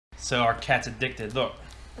So our cat's addicted. Look,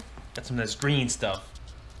 got some of this green stuff.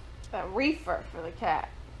 That reefer for the cat.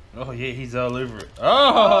 Oh yeah, he's all over it.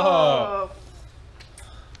 Oh!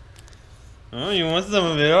 Oh, you want some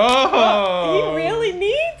of it? Oh! He really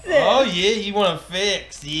needs it. Oh yeah, you want to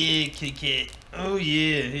fix? Yeah, kitty cat. Oh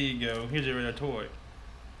yeah, here you go. Here's your toy.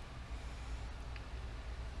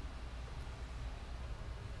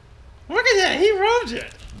 Look at that, he rubs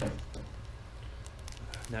it.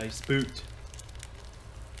 Now he's spooked.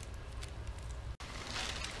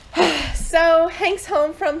 So Hank's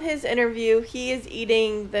home from his interview. He is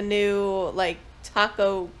eating the new like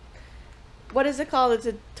taco. What is it called? It's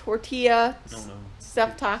a tortilla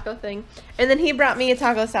stuffed taco thing. And then he brought me a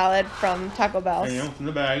taco salad from Taco Bell. In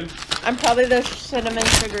the bag. I'm probably those cinnamon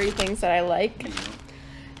sugary things that I like. Yeah.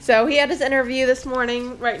 So he had his interview this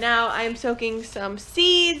morning. Right now I am soaking some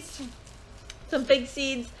seeds, some fig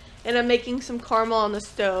seeds, and I'm making some caramel on the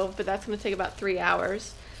stove, but that's going to take about 3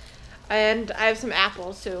 hours. And I have some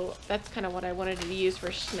apples, so that's kind of what I wanted to use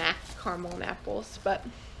for snack caramel and apples. But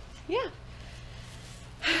yeah,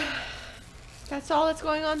 that's all that's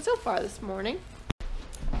going on so far this morning.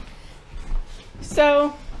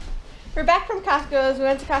 So we're back from Costco's. We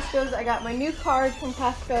went to Costco's. I got my new card from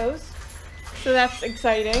Costco's, so that's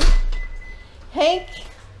exciting. Hank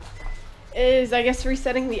is, I guess,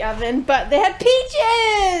 resetting the oven, but they had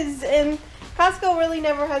peaches, and Costco really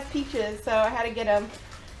never has peaches, so I had to get them.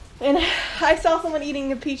 And I saw someone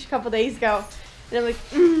eating a peach a couple days ago, and I'm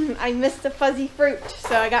like, I missed the fuzzy fruit,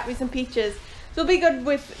 so I got me some peaches. So it'll be good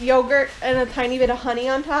with yogurt and a tiny bit of honey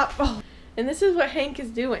on top. Oh. And this is what Hank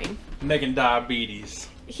is doing. Making diabetes.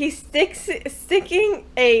 He's sticking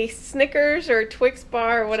a Snickers or a Twix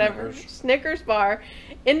bar or whatever, Snickers bar,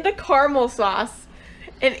 into caramel sauce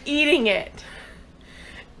and eating it.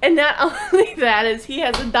 And not only that, is he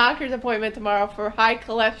has a doctor's appointment tomorrow for high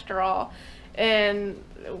cholesterol and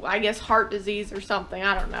I guess heart disease or something,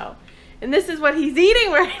 I don't know. And this is what he's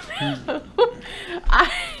eating right now.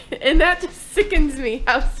 And that just sickens me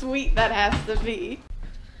how sweet that has to be.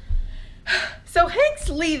 So Hank's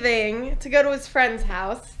leaving to go to his friend's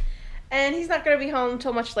house, and he's not going to be home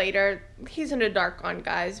until much later. He's in a dark one,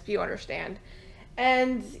 guys, if you understand.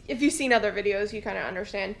 And if you've seen other videos, you kind of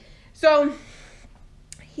understand. So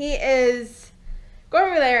he is going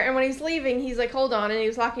over there, and when he's leaving, he's like, hold on, and he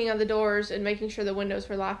was locking on the doors and making sure the windows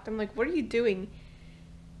were locked. I'm like, what are you doing?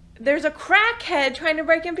 There's a crackhead trying to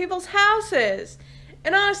break in people's houses.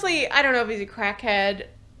 And honestly, I don't know if he's a crackhead,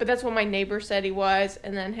 but that's what my neighbor said he was.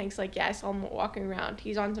 And then Hank's like, yeah, I saw him walking around.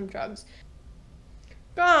 He's on some drugs.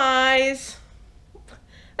 Guys,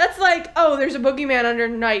 that's like, oh, there's a boogeyman under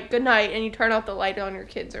night. Good night. And you turn out the light on your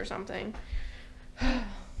kids or something.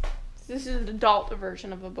 This is an adult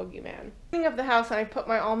version of a boogeyman. Cleaning up the house, and I put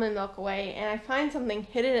my almond milk away, and I find something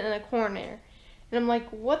hidden in a corner. And I'm like,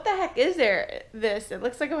 what the heck is this? It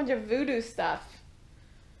looks like a bunch of voodoo stuff.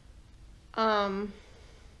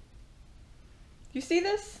 You see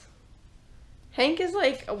this? Hank is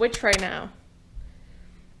like a witch right now.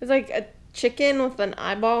 It's like a chicken with an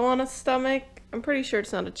eyeball on its stomach. I'm pretty sure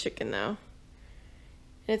it's not a chicken though.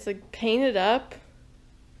 And it's like painted up.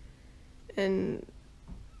 And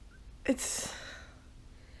it's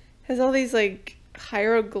has all these like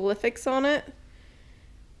hieroglyphics on it.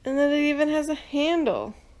 And then it even has a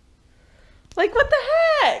handle. Like, what the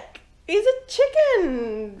heck? He's a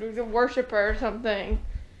chicken worshiper or something.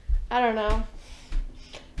 I don't know.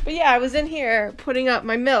 But yeah, I was in here putting up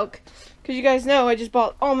my milk. Because you guys know I just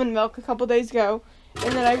bought almond milk a couple days ago.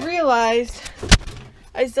 And then I realized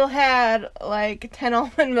I still had like 10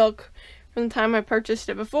 almond milk from the time I purchased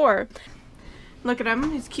it before. Look at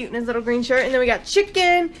him. He's cute in his little green shirt. And then we got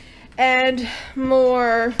chicken and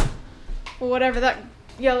more, whatever that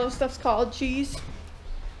yellow stuff's called, cheese.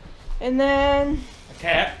 And then a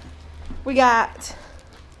cat. We got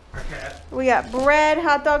bread,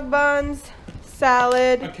 hot dog buns,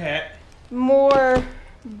 salad, a cat, more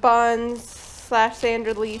buns /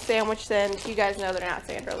 Sandra Lee sandwich thins. You guys know they're not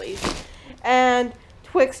Sandra Lee's. And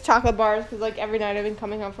Twix chocolate bars, because like every night I've been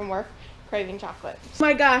coming home from work craving chocolate. Oh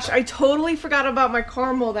my gosh, I totally forgot about my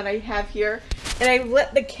caramel that I have here. And I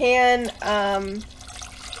let the can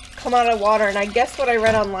come out of water, and I guess what I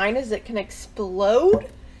read online is it can explode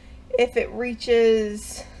if it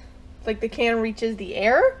reaches, like the can reaches the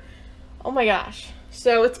air. Oh my gosh.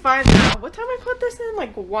 So it's fine now. What time I put this in?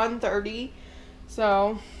 Like 1:30.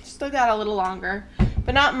 So still got a little longer,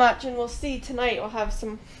 but not much, and we'll see tonight. We'll have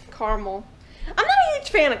some caramel. I'm not a huge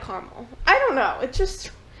fan of caramel. I don't know. It's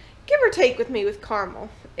just give or take with me with caramel.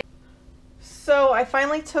 So I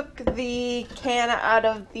finally took the can out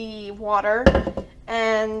of the water,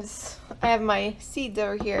 and I have my seeds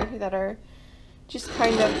over here that are just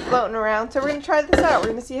kind of floating around. So we're gonna try this out. We're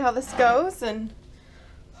gonna see how this goes, and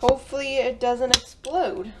hopefully it doesn't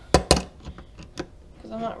explode,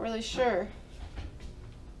 because I'm not really sure.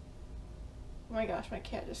 Oh my gosh, my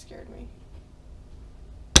cat just scared me.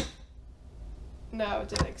 No, it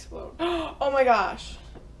didn't explode. Oh my gosh,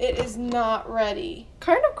 it is not ready.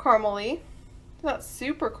 Kind of caramely, not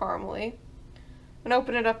super caramely. I'm gonna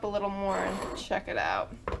open it up a little more and check it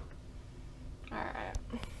out. Alright.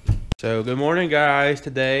 So good morning, guys.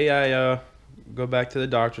 Today I go back to the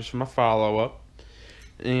doctor's for my follow-up,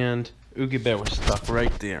 and Oogie Bear was stuck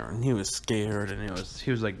right there, and he was scared, and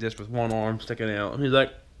he was like this with one arm sticking out, and he's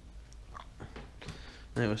like,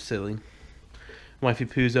 and it was silly. Wifey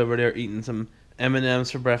Pooh's over there eating some M&M's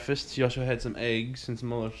for breakfast. She also had some eggs and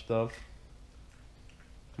some other stuff.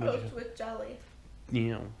 Toast with jelly.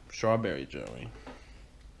 You know, strawberry jelly.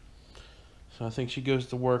 So I think she goes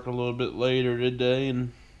to work a little bit later today,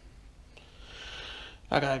 and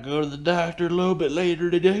I gotta go to the doctor a little bit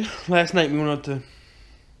later today. Last night we went out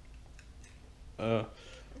to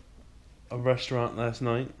a restaurant last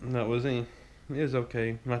night, and that was it. It was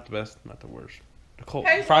okay, not the best, not the worst. The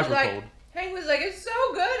fries were cold. Hank was like, "It's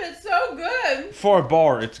so good, it's so good." For a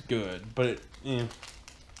bar, it's good, but the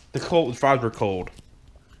fries were cold.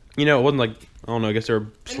 You know, it wasn't like, I don't know, I guess they were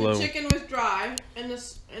slow. And the chicken was dry, and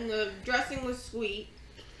the dressing was sweet.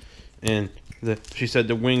 And she said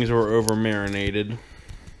the wings were over marinated.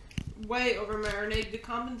 Way over marinated to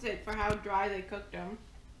compensate for how dry they cooked them.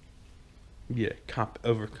 Yeah,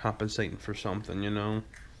 overcompensating for something, you know.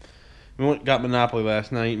 We got Monopoly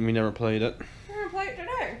last night, and we never played it. We're gonna play it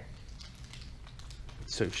today.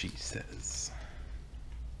 So she says.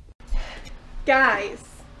 Guys,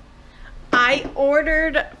 I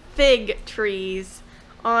ordered fig trees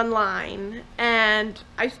online, and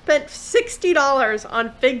I spent $60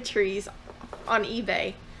 on fig trees on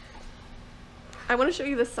eBay. I want to show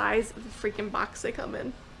you the size of the freaking box they come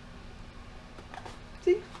in.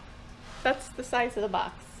 See? That's the size of the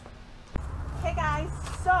box. Hey guys,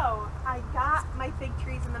 so I got my fig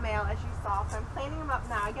trees in the mail, as you saw, so I'm planting them up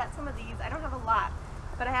now. I got some of these. I don't have a lot,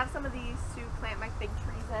 but I have some of these to plant my fig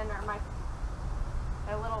trees in, or my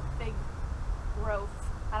little fig growth.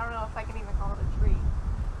 I don't know if I can even call it a tree.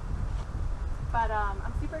 But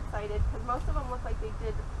I'm super excited because most of them look like they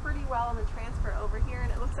did pretty well in the transfer over here,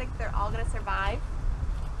 and it looks like they're all going to survive.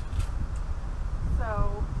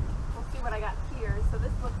 So we'll see what I got here. So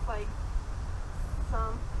this looks like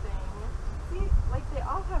something. See, like they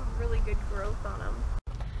all have really good growth on them.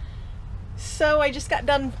 So I just got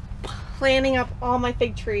done planting up all my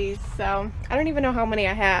fig trees. So I don't even know how many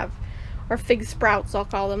I have. Or fig sprouts, I'll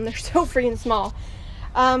call them. They're so freaking small.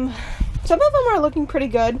 Some of them are looking pretty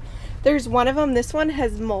good. There's one of them, this one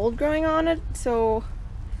has mold growing on it, so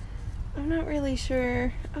I'm not really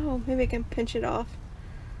sure. Oh, maybe I can pinch it off.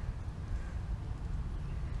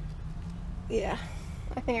 Yeah,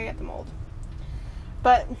 I think I got the mold.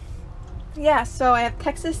 But yeah, so I have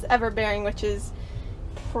Texas Everbearing, which is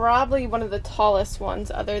probably one of the tallest ones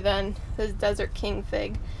other than the Desert King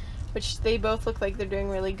fig, which they both look like they're doing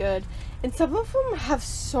really good. And some of them have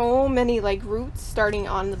so many like roots starting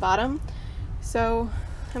on the bottom, so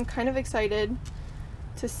I'm kind of excited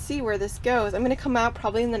to see where this goes. I'm going to come out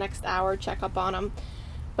probably in the next hour, check up on them.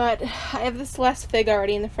 But I have this last fig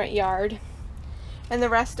already in the front yard, and the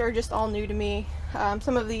rest are just all new to me.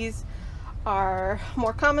 Some of these are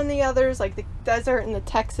more common than the others, like the Desert and the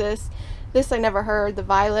Texas. This I never heard. The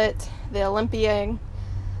Violet, the Olympian,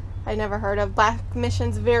 I never heard of. Black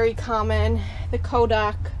Mission's very common. The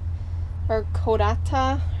Kodak, or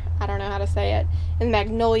Kodata, I don't know how to say it. And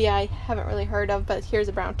Magnolia I haven't really heard of, but here's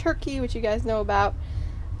a brown turkey, which you guys know about.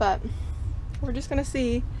 But we're just going to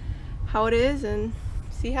see how it is and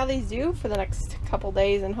see how they do for the next couple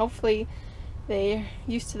days, and hopefully they're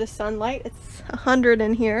used to the sunlight. It's 100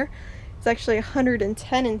 in here. It's actually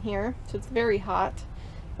 110 in here, so it's very hot.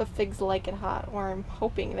 But figs like it hot, or I'm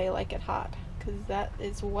hoping they like it hot, because that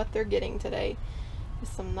is what they're getting today, is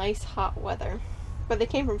some nice hot weather. But they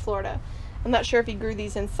came from Florida. I'm not sure if he grew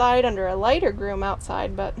these inside under a light or grew them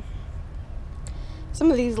outside, but some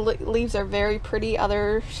of these leaves are very pretty.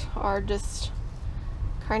 Others are just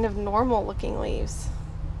kind of normal looking leaves.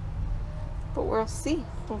 But we'll see.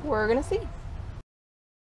 We're gonna see.